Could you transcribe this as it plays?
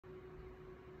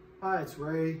Hi, it's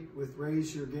Ray with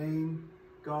Raise Your Game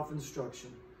Golf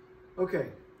Instruction. Okay,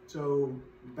 so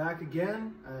back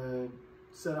again.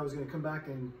 Said I was going to come back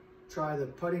and try the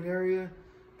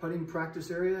putting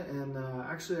practice area, and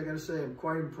actually I got to say I'm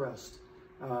quite impressed.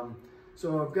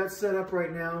 So I've got set up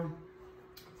right now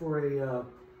for a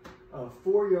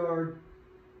 4-yard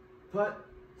putt,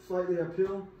 slightly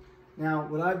uphill. Now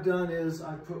what I've done is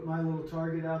I put my little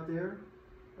target out there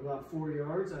about 4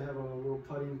 yards. I have a little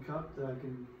putting cup that I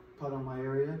can putt on my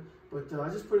area, but I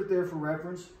just put it there for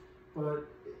reference. But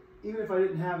even if I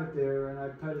didn't have it there and I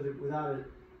putted it without it,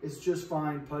 it's just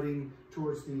fine putting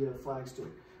towards the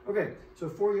flagstick. Okay, so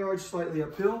 4 yards slightly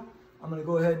uphill. I'm going to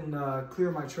go ahead and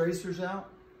clear my tracers out,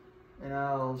 and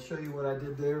I'll show you what I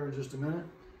did there in just a minute.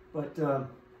 But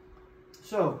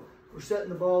so we're setting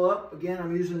the ball up. Again,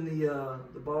 I'm using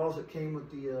the balls that came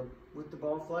with the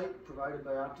Ballflight provided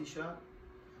by Optishot,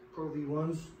 Pro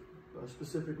V1s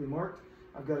specifically marked.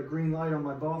 I've got a green light on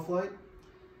my Ballflight,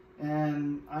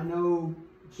 and I know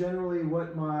generally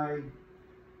what my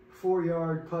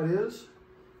 4-yard putt is.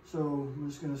 So I'm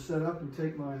just going to set up and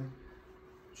take my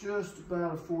just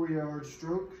about a 4-yard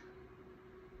stroke.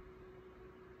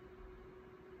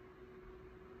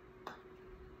 A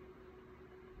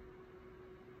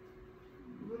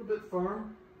little bit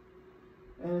firm,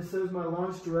 and it says my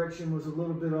launch direction was a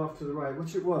little bit off to the right,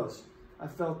 which it was. I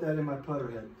felt that in my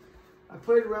putter head. I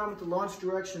played around with the launch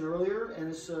direction earlier, and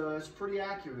it's pretty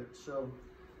accurate. So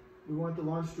we want the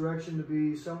launch direction to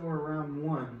be somewhere around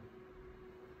 1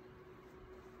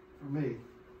 for me.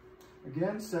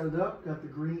 Again, set it up, got the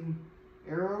green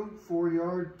arrow,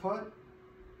 4-yard putt,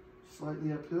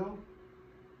 slightly uphill.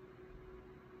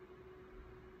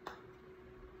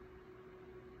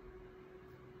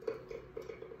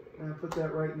 And I put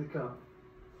that right in the cup.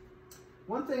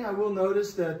 One thing I will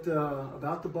notice that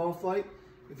about the Ballflight,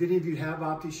 if any of you have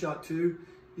Optishot 2,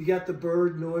 you got the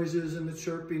bird noises and the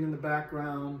chirping in the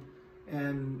background,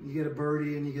 and you get a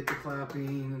birdie and you get the clapping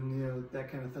and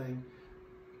that kind of thing.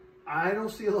 I don't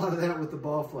see a lot of that with the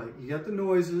Ballflight. You got the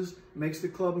noises, makes the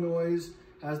club noise,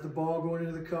 has the ball going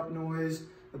into the cup noise,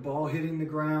 the ball hitting the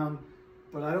ground,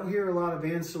 but I don't hear a lot of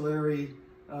ancillary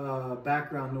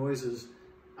background noises.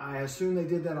 I assume they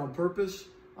did that on purpose.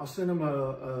 I'll send them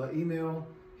an email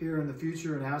here in the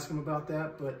future and ask them about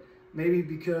that, but maybe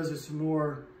because it's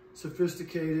more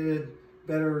sophisticated,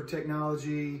 better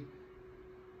technology,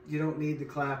 you don't need the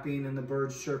clapping and the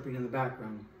birds chirping in the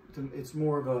background. It's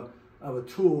more of a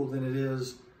tool than it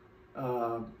is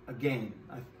a game.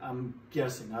 I'm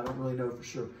guessing. I don't really know for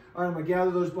sure. All right, I'm going to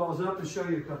gather those balls up and show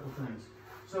you a couple things.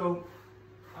 So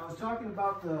I was talking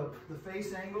about the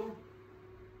face angle,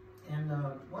 and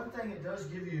one thing it does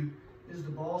give you is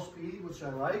the ball speed, which I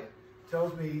like.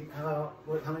 Tells me how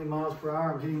many miles per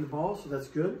hour I'm hitting the ball, so that's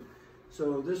good.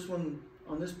 So this one,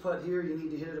 on this putt here, you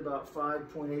need to hit it about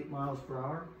 5.8 miles per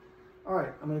hour. All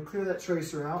right, I'm going to clear that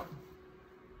tracer out,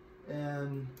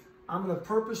 and I'm going to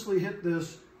purposely hit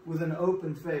this with an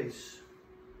open face.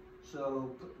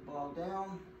 So put the ball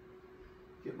down,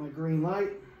 get my green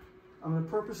light. I'm going to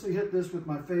purposely hit this with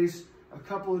my face a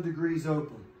couple of degrees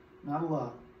open, not a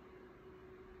lot.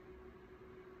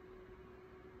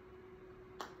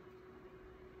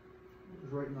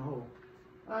 Right in the hole.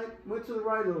 I went to the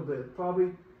right a little bit,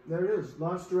 probably, there it is,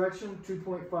 launch direction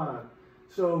 2.5.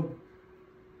 So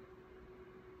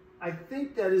I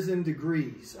think that is in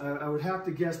degrees. I would have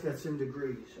to guess that's in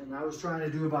degrees, and I was trying to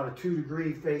do about a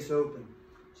 2-degree face open.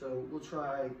 So we'll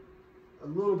try a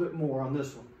little bit more on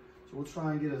this one. So we'll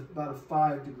try and get about a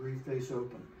 5-degree face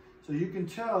open. So you can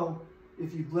tell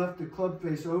if you've left the club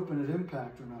face open at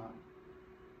impact or not.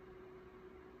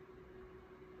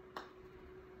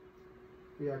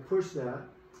 Yeah, I pushed that.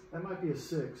 That might be a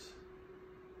 6.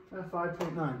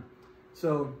 5.9.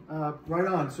 So right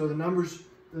on. So the numbers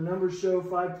show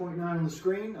 5.9 on the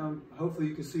screen. Hopefully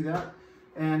you can see that.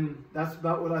 And that's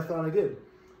about what I thought I did.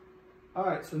 All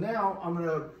right, so now I'm going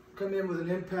to come in with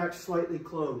an impact slightly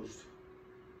closed.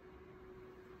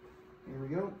 Here we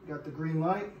go. Got the green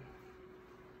light.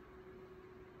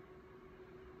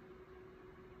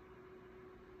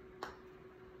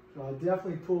 So I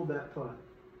definitely pulled that putt.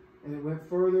 And it went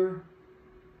further,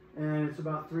 and it's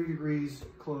about 3 degrees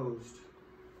closed.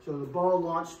 So the ball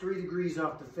launched 3 degrees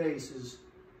off the face is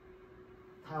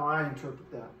how I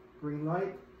interpret that. Green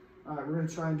light. All right, we're going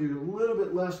to try and do a little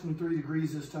bit less than 3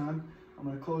 degrees this time. I'm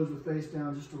going to close the face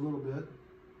down just a little bit.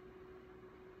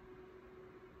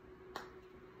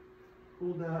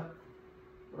 Pulled that.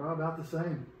 We're about the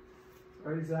same.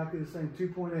 Right, exactly the same.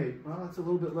 2.8. Well, that's a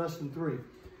little bit less than 3.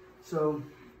 So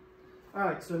all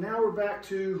right, so now we're back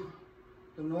to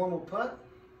the normal putt.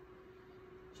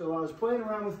 So I was playing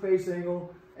around with face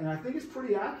angle, and I think it's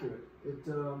pretty accurate.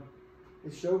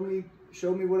 It showed me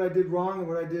what I did wrong and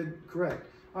what I did correct.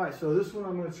 All right, so this one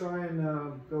I'm going to try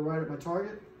and go right at my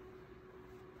target.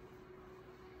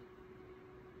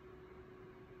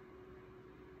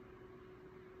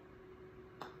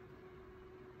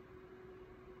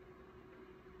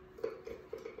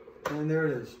 And there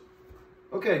it is.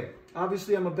 Okay,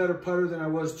 obviously I'm a better putter than I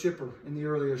was chipper in the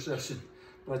earlier session,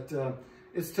 but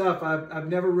it's tough. I've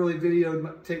never really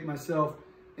videotaped myself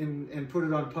and put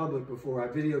it on public before. I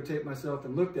videotaped myself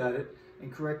and looked at it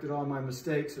and corrected all my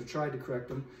mistakes, or tried to correct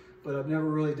them, but I've never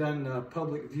really done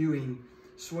public viewing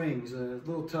swings. It's a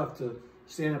little tough to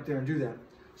stand up there and do that.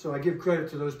 So I give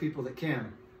credit to those people that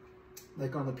can,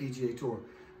 like on the PGA Tour.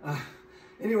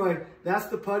 Anyway, that's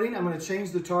the putting. I'm going to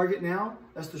change the target now.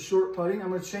 That's the short putting. I'm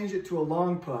going to change it to a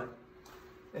long putt.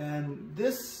 And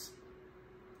the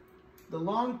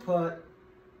long putt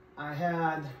I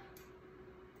had,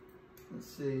 let's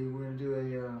see, we're going to do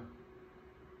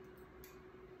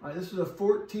all right, this is a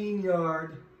 14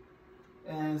 yard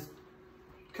and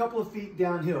a couple of feet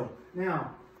downhill.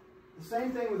 Now, the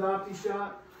same thing with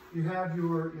Optishot. You have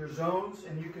your zones,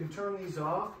 and you can turn these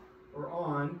off or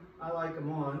on. I like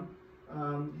them on.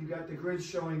 You got the grid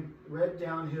showing red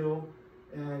downhill,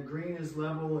 and green is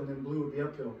level, and then blue would be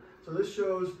uphill. So this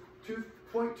shows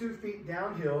 2.2 feet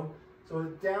downhill. So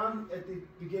it's down at the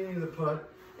beginning of the putt,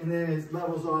 and then it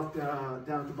levels off down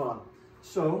at the bottom.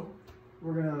 So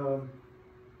we're gonna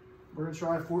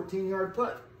try a 14 yard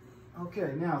putt.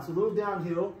 Okay, now it's a little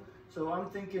downhill, so I'm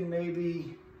thinking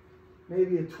maybe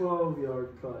a 12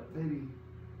 yard putt, maybe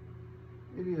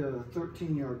a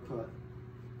 13 yard putt,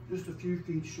 just a few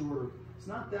feet shorter. It's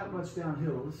not that much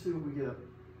downhill. Let's see what we get.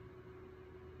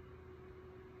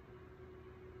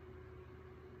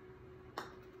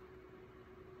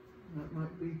 That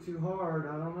might be too hard,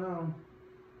 I don't know.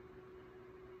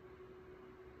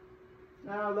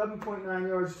 Now 11.9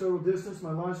 yards total distance.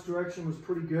 My launch direction was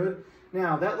pretty good.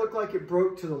 Now that looked like it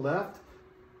broke to the left.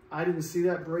 I didn't see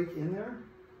that break in there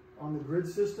on the grid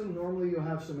system. Normally you'll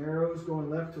have some arrows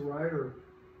going left to right, or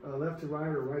right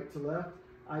to left.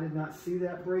 I did not see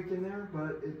that break in there,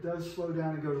 but it does slow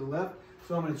down and go to the left.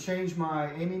 So I'm going to change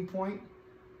my aiming point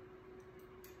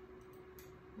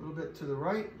a little bit to the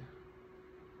right.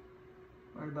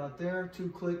 Right about there, 2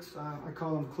 clicks. I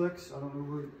call them clicks. I don't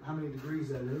know how many degrees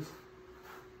that is.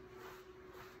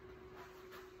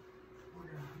 We're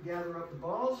going to gather up the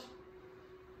balls.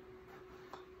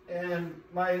 And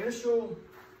my initial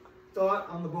thought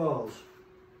on the balls.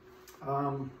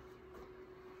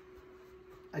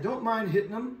 I don't mind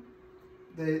hitting them.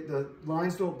 The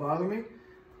lines don't bother me.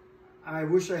 I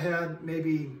wish I had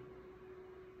maybe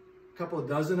a couple of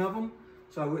dozen of them,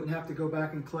 so I wouldn't have to go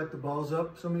back and collect the balls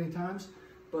up so many times.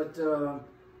 But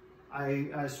I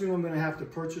assume I'm going to have to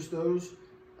purchase those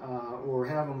or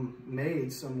have them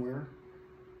made somewhere.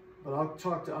 But I'll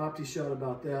talk to Optishot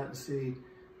about that and see,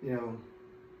 you know,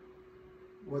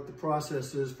 what the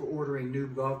process is for ordering new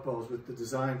golf balls with the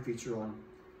design feature on them.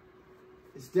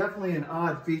 It's definitely an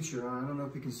odd feature. I don't know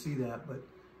if you can see that, but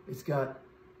it's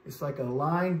like a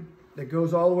line that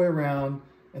goes all the way around,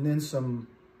 and then some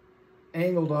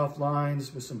angled off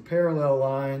lines with some parallel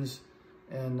lines,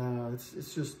 and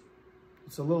it's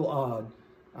a little odd.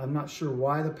 I'm not sure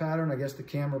why the pattern. I guess the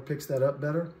camera picks that up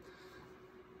better.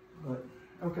 But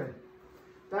okay,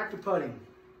 back to putting.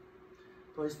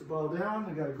 Place the ball down.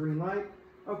 I got a green light.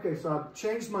 Okay, so I've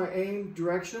changed my aim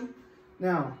direction.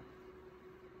 Now,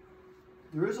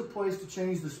 there is a place to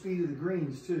change the speed of the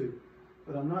greens too,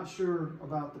 but I'm not sure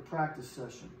about the practice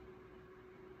session.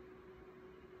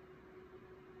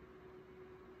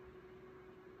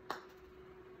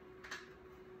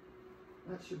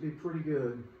 That should be pretty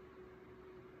good.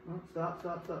 Oh, stop.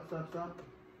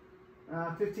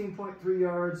 15.3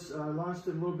 yards. I launched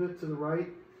it a little bit to the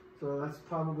right, so that's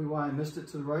probably why I missed it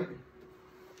to the right.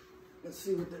 Let's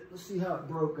see how it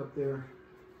broke up there.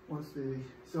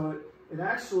 So it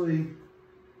actually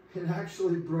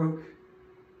broke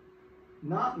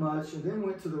not much, and then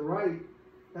went to the right.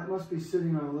 That must be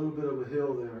sitting on a little bit of a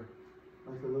hill there,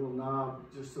 like a little knob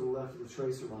just to the left of the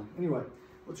tracer line. Anyway,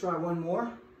 we'll try one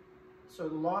more. So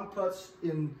the long putts,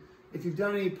 if you've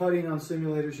done any putting on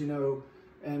simulators, you know,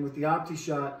 and with the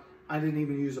Optishot, I didn't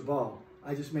even use a ball.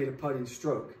 I just made a putting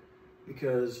stroke,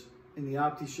 because in the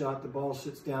Optishot, the ball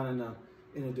sits down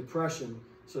in a depression,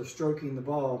 so stroking the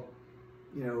ball,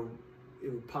 you know, it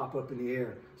would pop up in the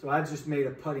air. So I just made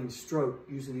a putting stroke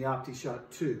using the Optishot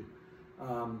 2.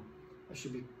 I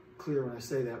should be clear when I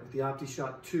say that. With the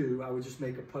Optishot 2, I would just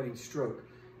make a putting stroke,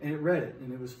 and it read it,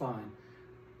 and it was fine.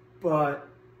 But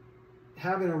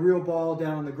having a real ball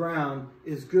down on the ground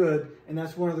is good, and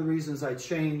that's one of the reasons I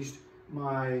changed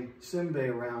my sim bay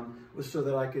around, was so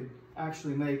that I could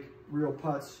actually make real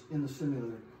putts in the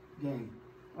simulator game.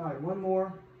 All right, one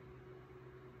more.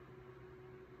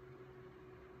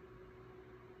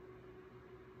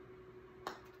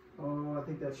 Oh, I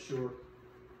think that's short.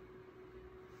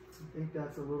 I think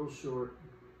that's a little short.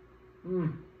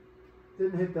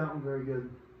 Didn't hit that one very good.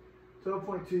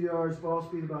 12.2 yards, ball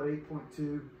speed about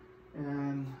 8.2,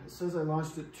 and it says I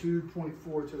launched it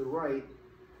 2.4 to the right.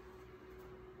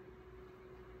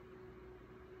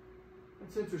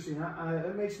 That's interesting.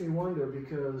 That makes me wonder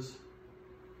because,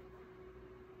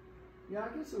 yeah,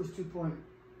 I guess it was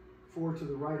 2.4 to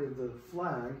the right of the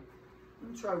flag.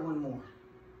 Let me try one more.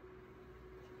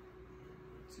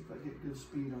 Let's see if I get good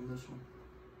speed on this one.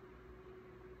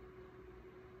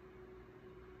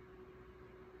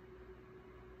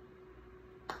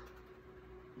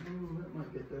 That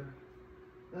might get there.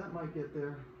 That might get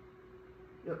there.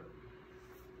 Yep.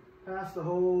 Past the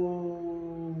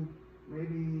hole,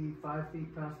 maybe 5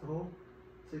 feet past the hole,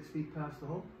 6 feet past the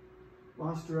hole.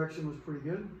 Launch direction was pretty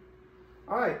good.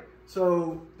 All right,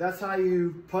 so that's how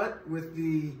you putt with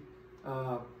the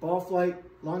Ballflight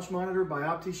launch monitor by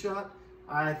Optishot.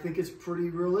 I think it's pretty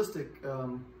realistic.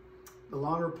 The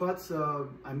longer putts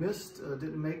I missed,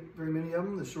 didn't make very many of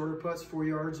them. The shorter putts, 4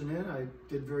 yards and in, I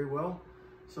did very well.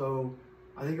 So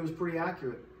I think it was pretty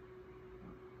accurate.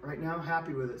 Right now,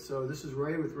 happy with it. So this is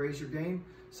Ray with Raise Your Game,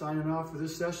 signing off for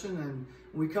this session. And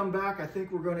when we come back, I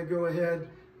think we're going to go ahead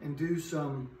and do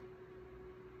some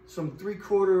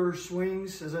 3/4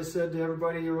 swings. As I said to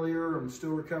everybody earlier, I'm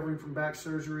still recovering from back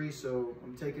surgery, so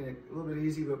I'm taking it a little bit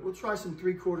easy, but we'll try some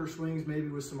 3/4 swings, maybe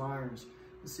with some irons,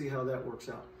 and see how that works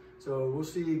out. So we'll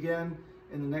see you again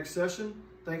in the next session.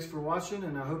 Thanks for watching,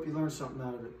 and I hope you learned something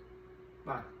out of it.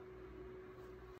 Bye.